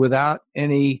others without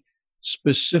any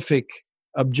specific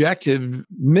objective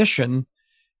mission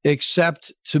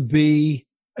except to be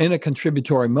in a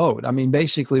contributory mode. I mean,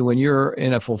 basically, when you're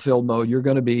in a fulfilled mode, you're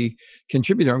going to be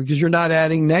contributing because you're not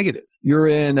adding negative.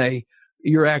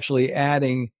 You're actually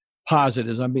adding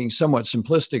positives. I'm being somewhat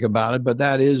simplistic about it, but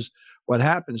that is what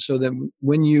happens. So that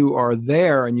when you are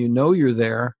there and you're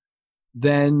there,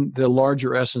 then the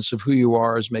larger essence of who you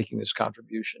are is making this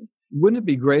contribution. Wouldn't it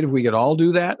be great if we could all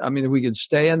do that? I mean, if we could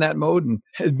stay in that mode, and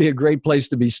it'd be a great place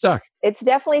to be stuck. It's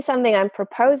definitely something I'm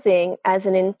proposing as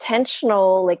an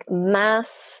intentional,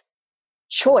 mass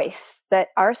choice that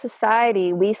our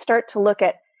society, we start to look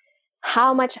at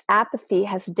how much apathy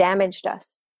has damaged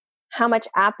us, how much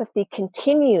apathy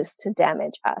continues to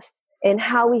damage us, and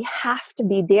how we have to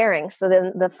be daring. So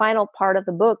then the final part of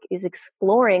the book is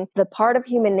exploring the part of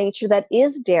human nature that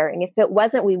is daring. If it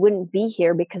wasn't, we wouldn't be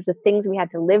here, because the things we had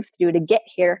to live through to get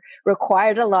here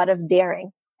required a lot of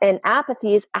daring. And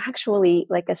apathy is actually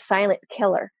like a silent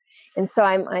killer. And so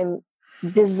I'm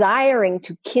desiring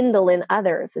to kindle in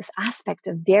others this aspect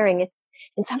of daring.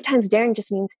 And sometimes daring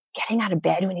just means getting out of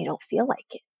bed when you don't feel like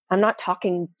it. I'm not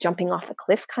talking jumping off a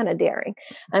cliff kind of daring.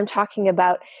 I'm talking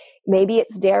about maybe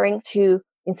it's daring to,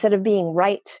 instead of being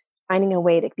right, finding a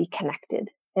way to be connected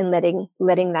and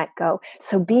letting that go.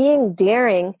 So being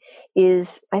daring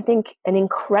is, I think, an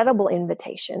incredible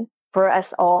invitation for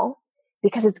us all,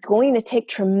 because it's going to take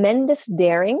tremendous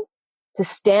daring to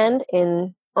stand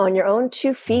on your own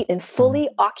 2 feet and fully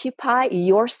occupy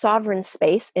your sovereign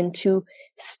space, and to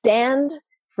stand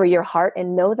for your heart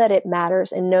and know that it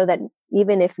matters, and know that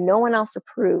even if no one else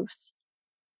approves,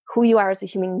 who you are as a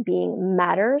human being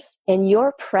matters, and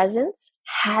your presence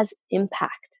has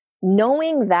impact.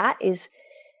 Knowing that is,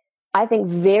 I think,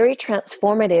 very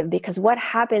transformative, because what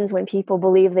happens when people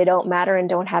believe they don't matter and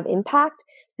don't have impact,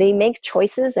 they make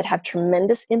choices that have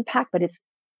tremendous impact, but it's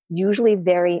usually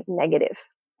very negative,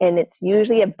 and it's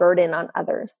usually a burden on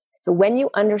others. So when you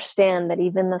understand that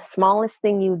even the smallest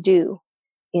thing you do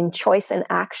in choice and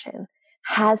action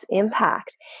has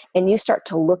impact, and you start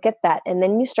to look at that, and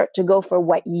then you start to go for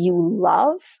what you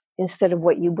love instead of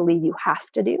what you believe you have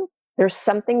to do, there's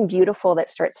something beautiful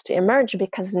that starts to emerge,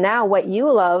 because now what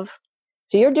you love,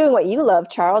 so you're doing what you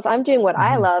love, Charles, I'm doing what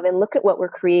I love, and look at what we're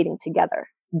creating together.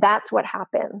 That's what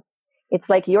happens. It's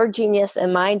like your genius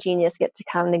and my genius get to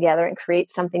come together and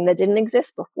create something that didn't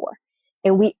exist before.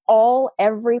 And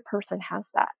every person has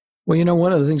that. Well,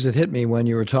 one of the things that hit me when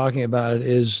you were talking about it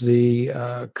is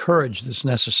the courage that's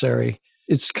necessary.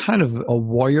 It's kind of a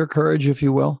warrior courage, if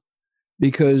you will,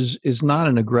 because it's not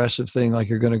an aggressive thing like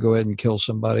you're going to go ahead and kill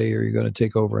somebody or you're going to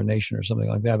take over a nation or something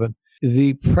like that. But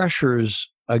the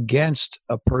pressures against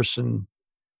a person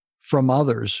from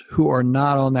others who are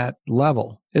not on that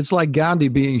level, it's like Gandhi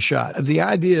being shot. The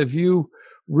idea of you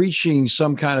reaching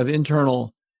some kind of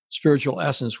internal spiritual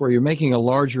essence where you're making a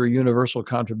larger universal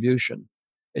contribution,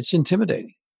 it's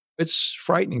intimidating. It's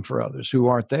frightening for others who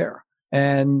aren't there.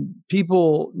 And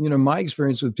people, my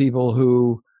experience with people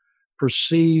who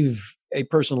perceive a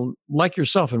person like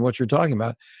yourself and what you're talking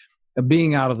about,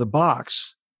 being out of the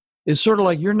box, is sort of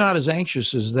like you're not as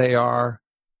anxious as they are.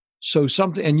 So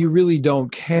and you really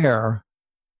don't care.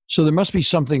 So there must be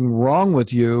something wrong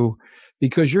with you,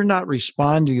 because you're not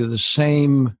responding to the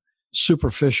same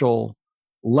superficial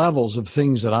levels of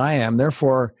things that I am.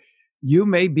 Therefore, you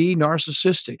may be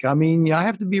narcissistic. I mean, I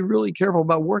have to be really careful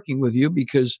about working with you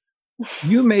because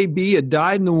you may be a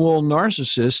dyed-in-the-wool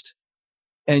narcissist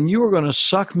and you are going to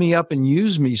suck me up and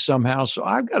use me somehow. So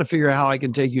I've got to figure out how I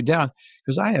can take you down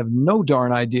because I have no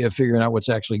darn idea of figuring out what's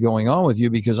actually going on with you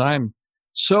because I'm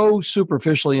so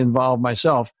superficially involved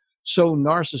myself, so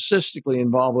narcissistically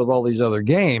involved with all these other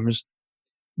games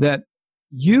that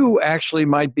you actually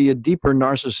might be a deeper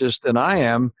narcissist than I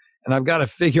am. And I've got to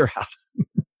figure out.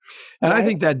 And I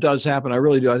think that does happen. I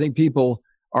really do. I think people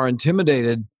are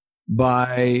intimidated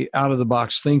by out of the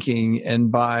box thinking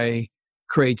and by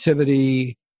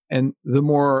creativity and the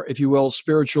more, if you will,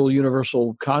 spiritual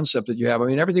universal concept that you have. I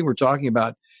mean, everything we're talking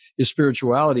about is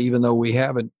spirituality, even though we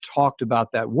haven't talked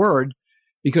about that word,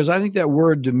 because I think that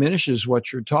word diminishes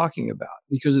what you're talking about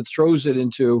because it throws it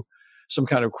into some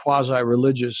kind of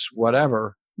quasi-religious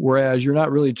whatever, whereas you're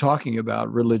not really talking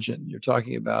about religion. You're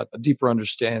talking about a deeper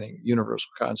understanding, universal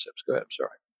concepts. Go ahead. I'm sorry.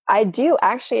 I do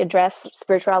actually address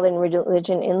spirituality and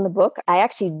religion in the book. I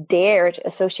actually dare to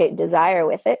associate desire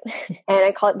with it, and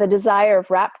I call it the desire of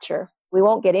rapture. We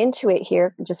won't get into it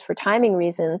here just for timing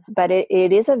reasons, but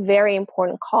it is a very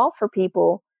important call for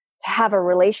people to have a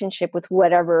relationship with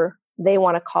whatever they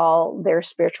want to call their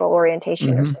spiritual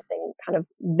orientation or something kind of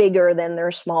bigger than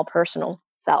their small personal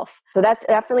self. So that's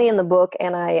definitely in the book,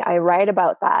 and I write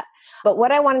about that. But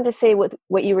what I wanted to say with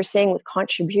what you were saying with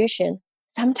contribution,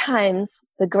 sometimes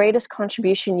the greatest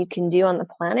contribution you can do on the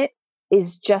planet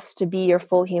is just to be your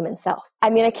full human self. I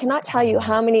mean, I cannot tell you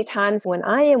how many times when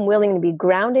I am willing to be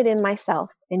grounded in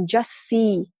myself and just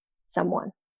see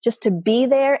someone, just to be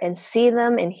there and see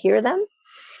them and hear them,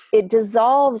 it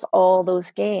dissolves all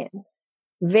those games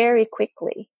very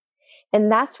quickly.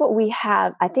 And that's what we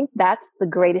have. I think that's the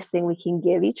greatest thing we can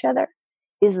give each other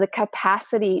is the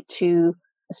capacity to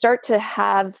start to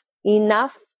have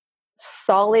enough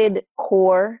solid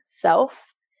core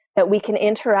self that we can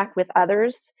interact with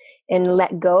others and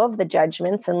let go of the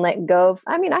judgments and let go of,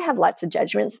 I mean, I have lots of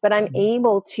judgments, but I'm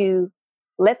able to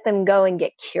let them go and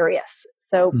get curious.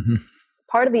 So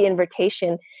part of the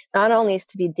invitation not only is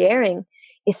to be daring,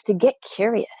 it's to get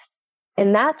curious.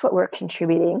 And that's what we're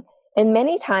contributing. And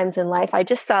many times in life, I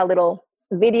just saw a little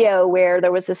video where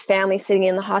there was this family sitting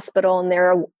in the hospital and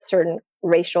they're a certain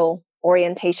racial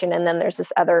orientation, and then there's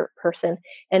this other person,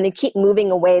 and they keep moving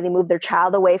away. They move their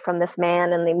child away from this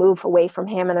man, and they move away from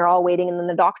him, and they're all waiting. And then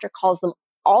the doctor calls them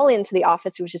all into the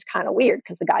office, which is kind of weird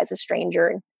because the guy's a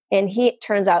stranger. And it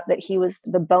turns out that he was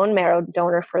the bone marrow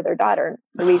donor for their daughter,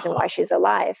 the reason why she's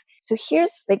alive. So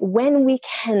here's like when we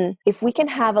can, if we can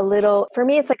have a little, for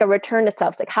me, it's like a return to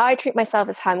self. Like how I treat myself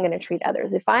is how I'm going to treat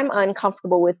others. If I'm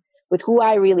uncomfortable with who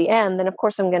I really am, then of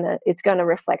course it's going to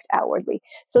reflect outwardly.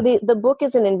 So the book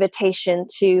is an invitation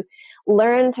to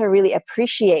learn to really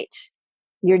appreciate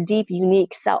your deep,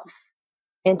 unique self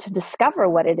and to discover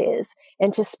what it is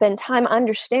and to spend time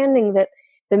understanding that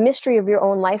the mystery of your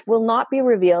own life will not be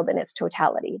revealed in its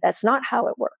totality. That's not how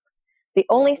it works. The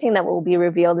only thing that will be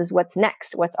revealed is what's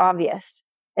next, what's obvious.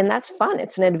 And that's fun.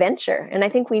 It's an adventure. And I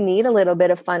think we need a little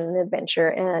bit of fun and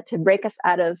adventure to break us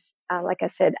out of, like I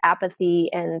said, apathy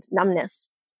and numbness.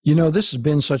 You know, this has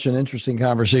been such an interesting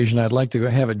conversation. I'd like to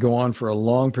have it go on for a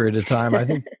long period of time. I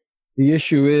think the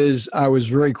issue is I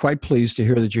was quite pleased to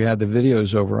hear that you had the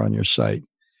videos over on your site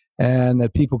and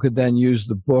that people could then use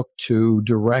the book to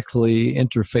directly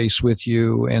interface with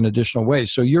you in additional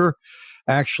ways. So you're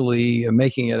actually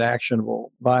making it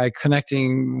actionable by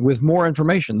connecting with more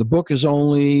information. The book is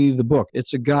only the book.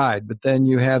 It's a guide, but then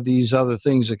you have these other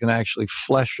things that can actually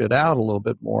flesh it out a little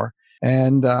bit more.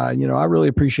 And, I really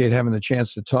appreciate having the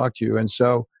chance to talk to you. And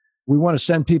so we want to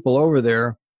send people over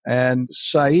there. And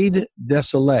Saïd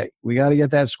Desolé, we got to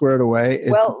get that squared away.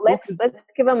 Well, let's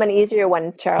give them an easier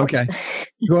one, Charles. Okay,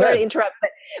 go ahead. Sorry to interrupt,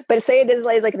 but Saïd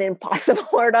Desolé is like an impossible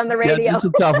word on the radio. Yeah, it's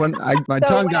a tough one. My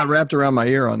tongue got wrapped around my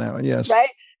ear on that one. Yes, right.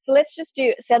 So let's just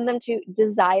send them to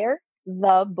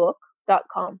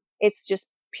desirethebook.com. It's just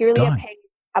purely a page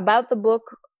about the book,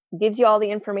 gives you all the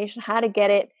information, how to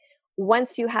get it.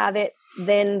 Once you have it,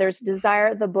 then there's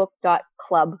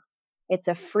desirethebook.club. It's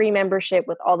a free membership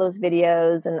with all those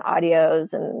videos and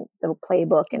audios and the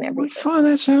playbook and everything. What fun.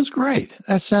 That sounds great.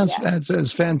 That sounds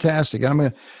that's fantastic.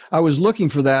 I was looking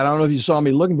for that. I don't know if you saw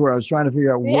me looking for it. I was trying to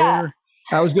figure out where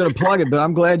I was going to plug it, but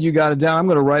I'm glad you got it down. I'm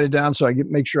going to write it down so I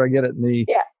make sure I get it in the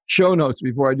show notes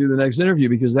before I do the next interview,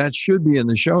 because that should be in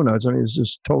the show notes. I mean, it's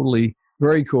just totally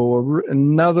very cool.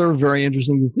 Another very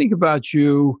interesting to think about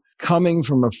you coming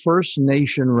from a First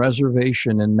Nation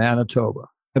reservation in Manitoba,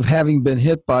 of having been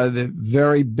hit by the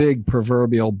very big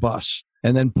proverbial bus,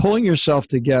 and then pulling yourself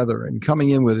together and coming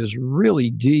in with this really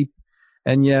deep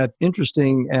and yet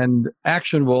interesting and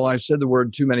actionable. I've said the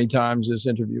word too many times this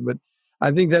interview, but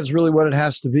I think that's really what it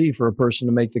has to be for a person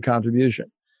to make the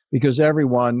contribution, because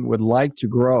everyone would like to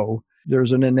grow.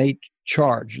 There's an innate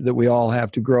charge that we all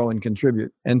have to grow and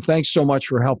contribute. And thanks so much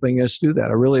for helping us do that.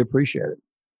 I really appreciate it.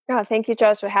 Oh, thank you,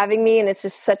 Charles, for having me. And it's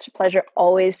just such a pleasure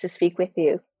always to speak with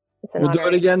you. It's an honor. We'll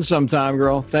do it again sometime,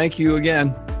 girl. Thank you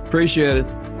again. Appreciate it.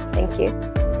 Thank you.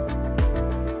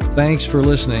 Thanks for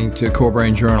listening to Core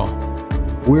Brain Journal.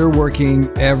 We're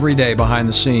working every day behind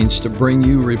the scenes to bring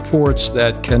you reports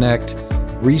that connect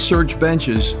research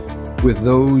benches with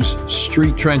those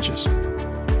street trenches.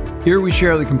 Here we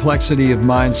share the complexity of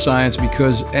mind science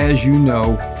because, as you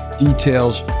know,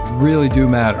 details really do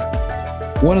matter.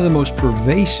 One of the most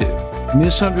pervasive,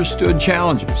 misunderstood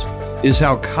challenges is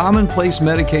how commonplace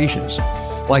medications,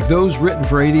 like those written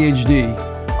for ADHD,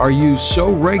 are used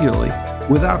so regularly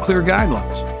without clear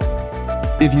guidelines.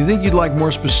 If you think you'd like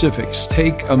more specifics,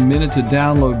 take a minute to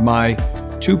download my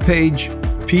 2-page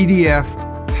PDF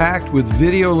packed with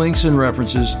video links and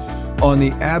references on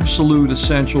the absolute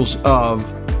essentials of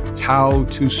how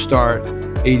to start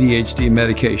ADHD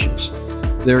medications.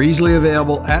 They're easily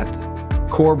available at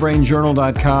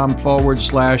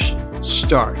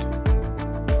corebrainjournal.com/start.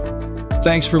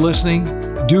 Thanks for listening.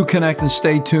 Do connect and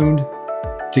stay tuned.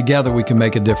 Together we can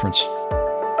make a difference.